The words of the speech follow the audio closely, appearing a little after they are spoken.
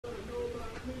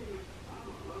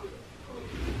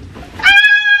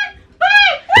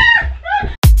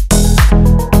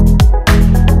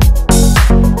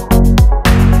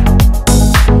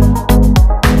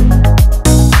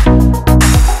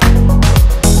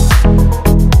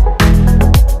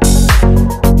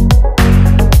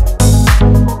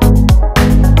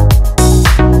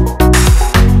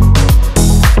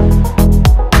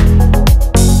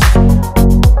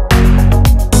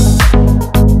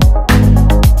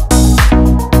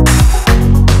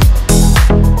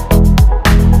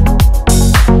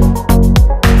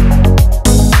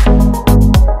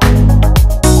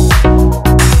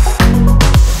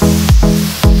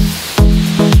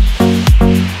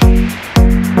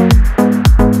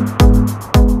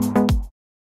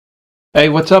Hey,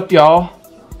 what's up, y'all?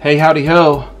 Hey, howdy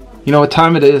ho. You know what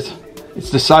time it is? It's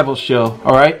the Cybel Show,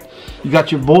 alright? You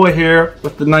got your boy here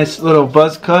with the nice little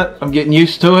buzz cut. I'm getting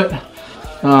used to it.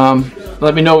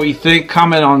 Let me know what you think.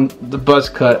 Comment on the buzz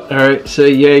cut, alright?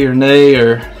 Say yay or nay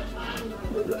or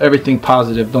everything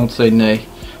positive. Don't say nay.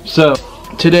 So,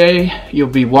 today you'll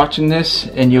be watching this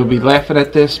and you'll be laughing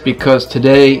at this because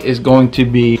today is going to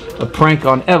be a prank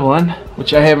on Evelyn,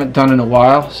 which I haven't done in a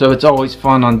while. So it's always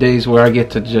fun on days where I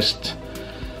get to just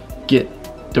get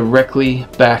directly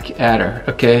back at her.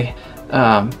 Okay,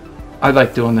 I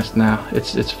like doing this now.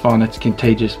 It's fun, it's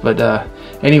contagious. But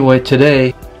anyway,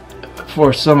 today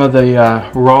for some of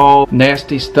the raw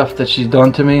nasty stuff that she's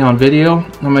done to me on video,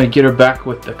 I'm gonna get her back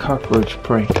with the cockroach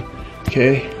prank.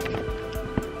 Okay,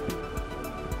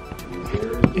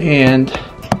 and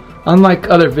unlike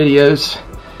other videos,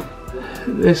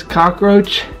 this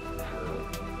cockroach,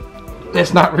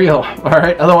 it's not real. All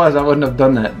right, otherwise I wouldn't have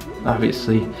done that,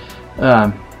 obviously.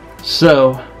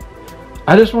 So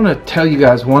I just want to tell you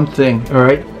guys one thing, all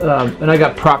right? And I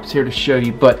got props here to show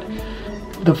you, but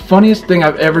the funniest thing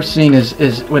I've ever seen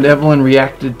is when Evelyn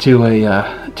reacted to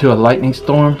a lightning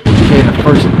storm. Okay, the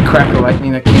first crack of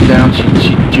lightning that came down,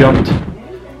 she jumped.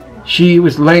 She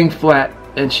was laying flat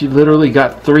and she literally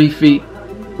got 3 feet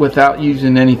without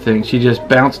using anything. She just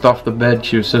bounced off the bed.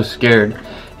 She was so scared.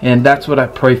 And that's what I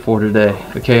pray for today.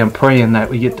 Okay, I'm praying that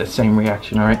we get the same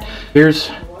reaction. All right, here's,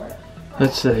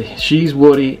 let's say she's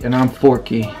Woody and I'm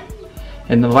Forky,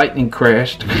 and the lightning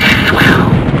crashed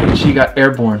and she got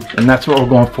airborne, and that's what we're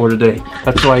going for today.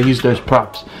 That's why I use those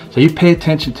props. So you pay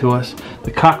attention to us.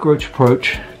 The cockroach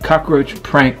approach, cockroach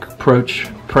prank, roach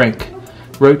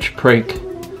prank.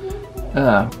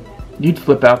 You'd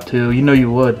flip out too. You know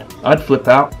you would. I'd flip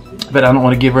out, but I don't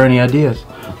want to give her any ideas.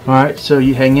 All right, so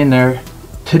you hang in there.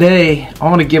 Today, I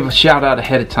want to give a shout out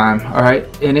ahead of time, alright?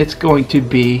 And it's going to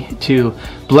be to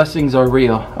Blessings Are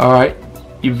Real, alright?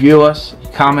 You view us,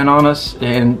 comment on us,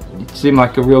 and you seem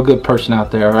like a real good person out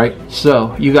there, alright?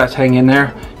 So, you guys hang in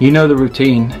there. You know the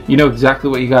routine. You know exactly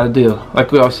what you got to do.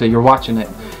 Like we always say, you're watching it.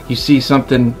 You see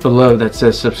something below that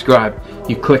says subscribe.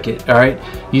 You click it, alright?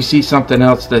 You see something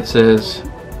else that says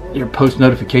your post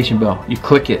notification bell. You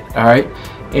click it, alright?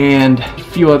 And a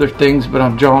few other things, but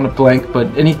I'm drawing a blank. But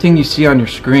anything you see on your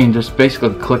screen, just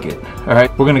basically click it. All right,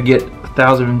 we're gonna get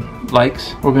 1,000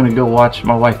 likes. We're gonna go watch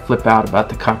my wife flip out about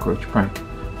the cockroach prank.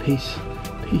 Peace,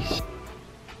 peace.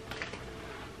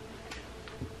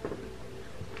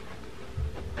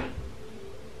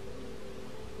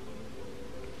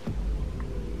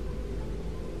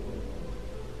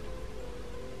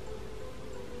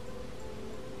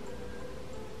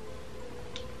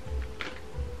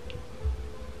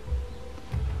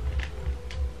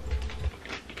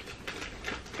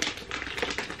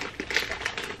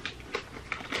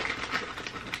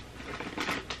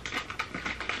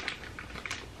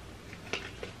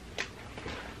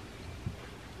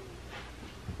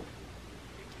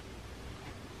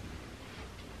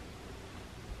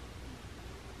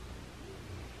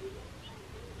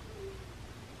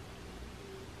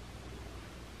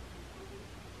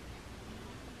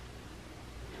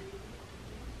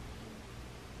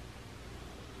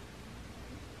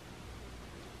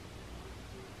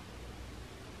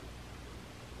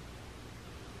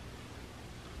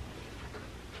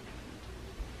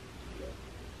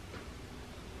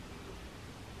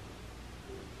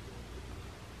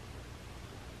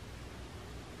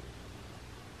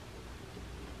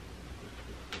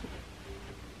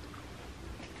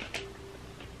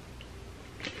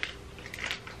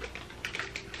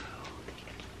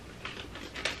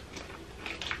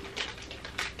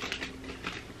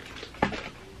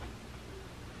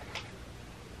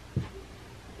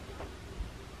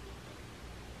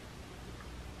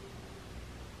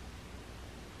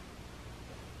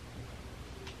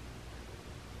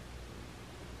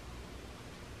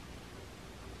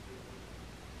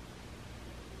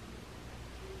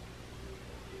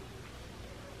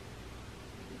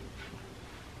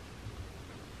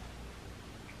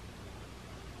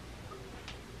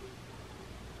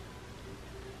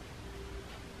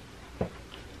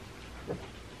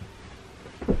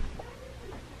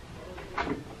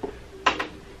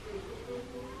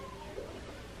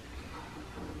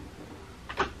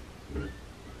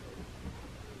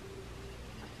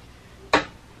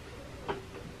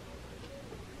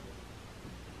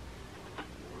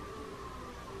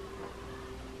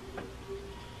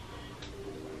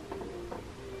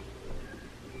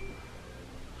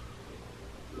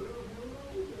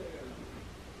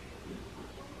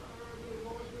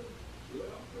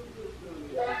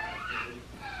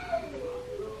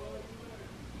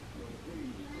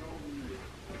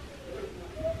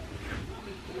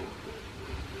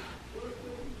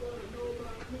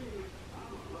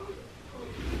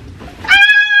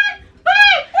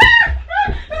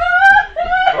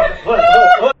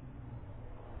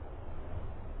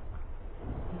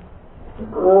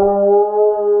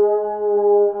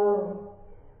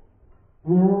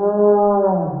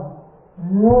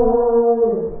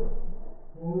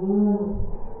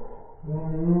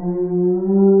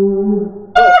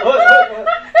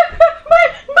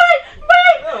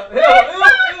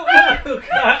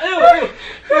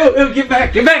 Get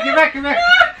back, get back, get back, get back.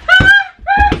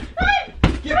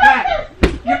 Get back,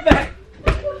 get back,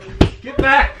 get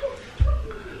back.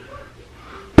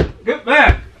 Get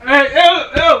back. Hey, ew,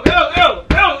 ew, ew, ew,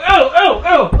 ew, ew, ew,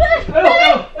 ew.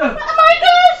 Oh my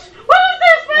gosh! What is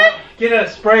this, man? Get a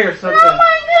spray or something. Oh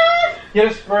my gosh! Get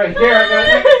a spray. Here, I got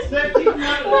it.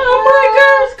 Oh my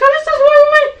gosh! Callistus,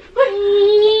 wait.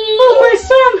 Oh my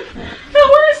son! Oh,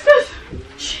 what is this?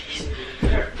 Jeez.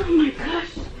 Oh my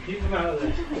gosh. Keep him out of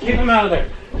there. Keep him out of there.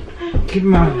 Keep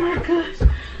him out of there. Oh my gosh.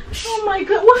 Oh my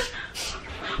god. What is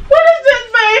this,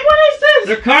 babe? What is this?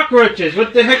 They're cockroaches.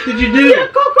 What the heck did you do? They're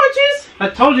cockroaches? I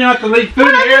told you not to leave food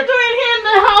What are here. you doing here in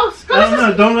the house? I don't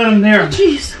know. Don't let them near.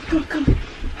 Jeez. Come.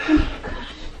 Oh my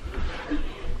gosh.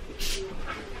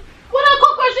 What are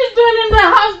cockroaches doing in the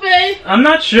house, babe? I'm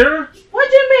not sure. What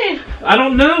do you mean? I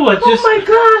don't know. Oh my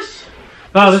gosh.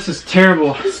 Oh, this is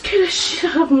terrible. This scared the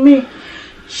shit out of me.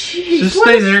 Jeez. Just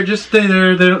stay there. Just stay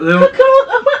there. They'll...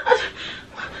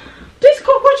 These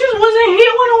cockroaches wasn't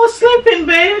here when I was sleeping,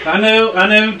 babe. I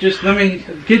know. Just let me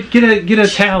get a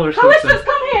towel or something. Callistus,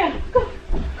 come here.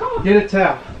 Come on. Get a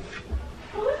towel.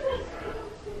 Callistus.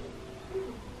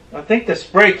 I think the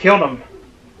spray killed them.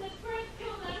 The spray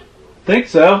killed them. Think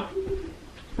so.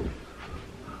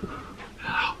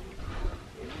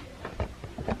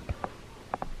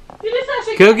 Did this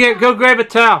actually Go grab a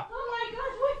towel. Oh my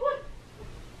gosh,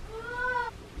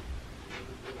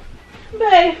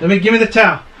 what? Babe. Give me the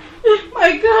towel.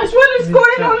 My gosh, what is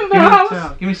going on in the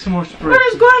house? Give me some more spray. What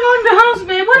is going on in the house,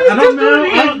 babe? What is I this don't know.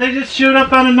 doing here? They just showed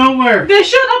up out of nowhere. They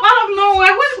showed up out of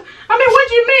nowhere. What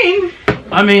do you mean?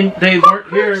 I mean, they weren't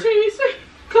here. Jeez.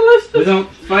 Callistus. We don't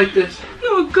fight this.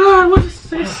 Oh God, what is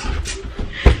this?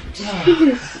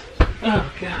 Jeez.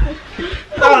 Oh God.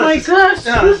 Oh my gosh.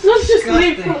 Oh, Let's just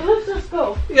leave. disgusting. Let's just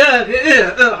go. Yeah.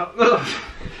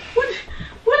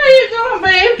 What are you doing,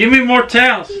 babe? Give me more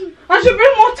towels. I should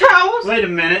bring more towels. Wait a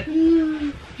minute.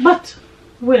 But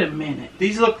wait a minute.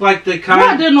 These look like the Why are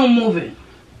kind. they not moving?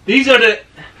 These are the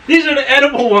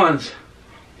edible ones.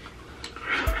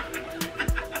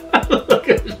 Look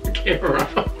at the camera.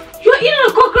 You're eating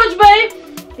a cockroach, babe.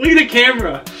 Look at the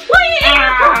camera. Why are you eating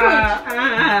a cockroach?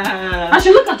 I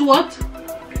should look at what?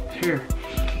 Here.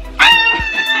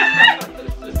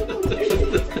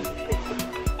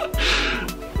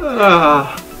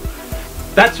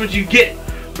 That's what you get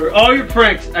for all your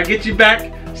pranks. I get you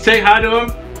back. Say hi to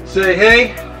them. Say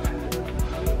hey.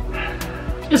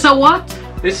 It's a what?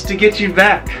 It's to get you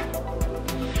back.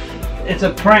 It's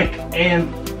a prank,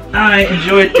 and I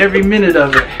enjoyed every minute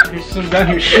of it. Here's some down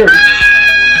your shirt.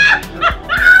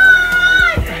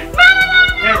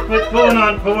 Yeah, put one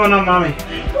on, mommy.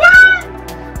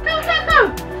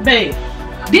 Go. Babe,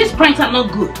 these pranks are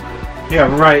not good. Yeah,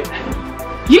 right.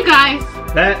 You guys.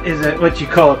 That is what you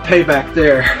call a payback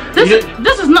there. This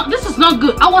is not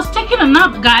good. I was taking a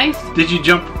nap, guys. Did you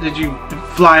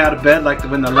fly out of bed like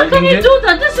when the How lightning can you hit? do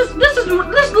that? This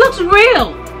looks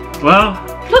real. Well,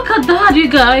 look at that, you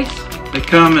guys. they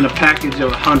come in a package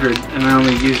of 100, and I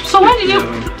only used. So where did you? of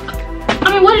them.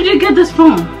 I mean, where did you get this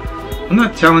from? I'm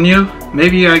not telling you.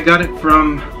 Maybe I got it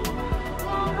from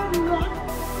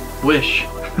Wish.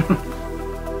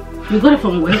 You got it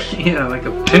from Wish? Yeah, like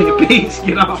a penny a piece.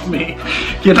 Get off me.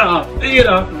 Get off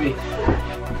me.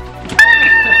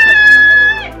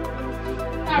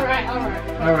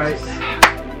 Alright.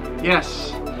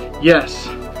 Yes.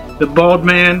 The bald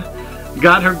man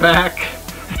got her back.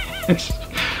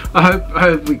 I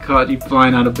hope we caught you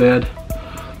flying out of bed.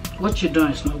 What you're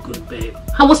doing is no good, babe.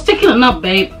 I was taking a nap,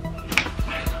 babe.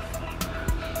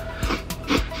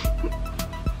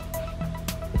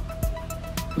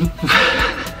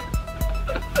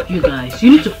 You guys,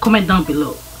 you need to comment down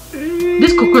below.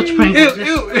 This cockroach prank is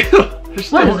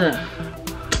just... What is that?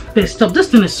 Babe, stop. This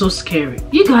thing is so scary.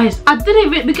 You guys, I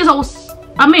didn't even... Because I was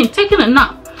taking a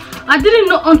nap. I didn't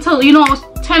know until, I was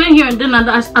turning here and then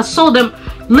I saw them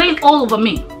laying all over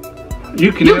me.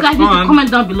 You guys need to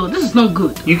comment down below. This is not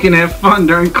good. You can have fun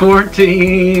during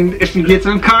quarantine if you get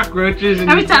some cockroaches. And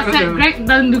every time I said Greg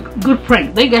doesn't do good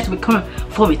prank, then you guys will be coming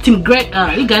for me. Team Greg,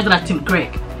 you guys are Team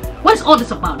Greg. What's all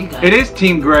this about, you guys? It is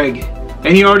Team Greg.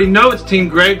 And you already know it's Team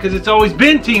Greg because it's always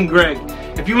been Team Greg.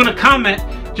 If you want to comment,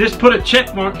 just put a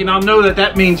check mark and I'll know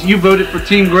that means you voted for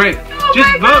Team Greg. Oh just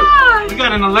vote. God. We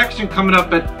got an election coming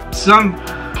up at some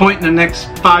point in the next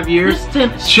 5 years.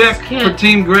 Check for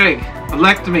Team Greg.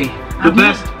 Elect me. The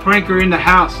best pranker in the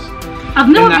house. I've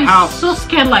never been so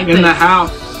scared like this. In the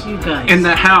house. You guys. In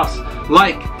the house.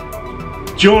 Like,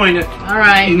 join if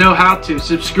you know how to.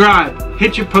 Subscribe.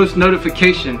 Hit your post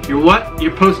notification. Your what?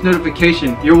 Your post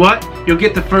notification. Your what? You'll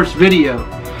get the first video.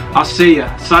 I'll see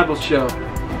ya. Cyber Show.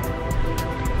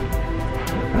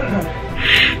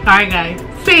 Alright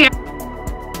guys. See ya.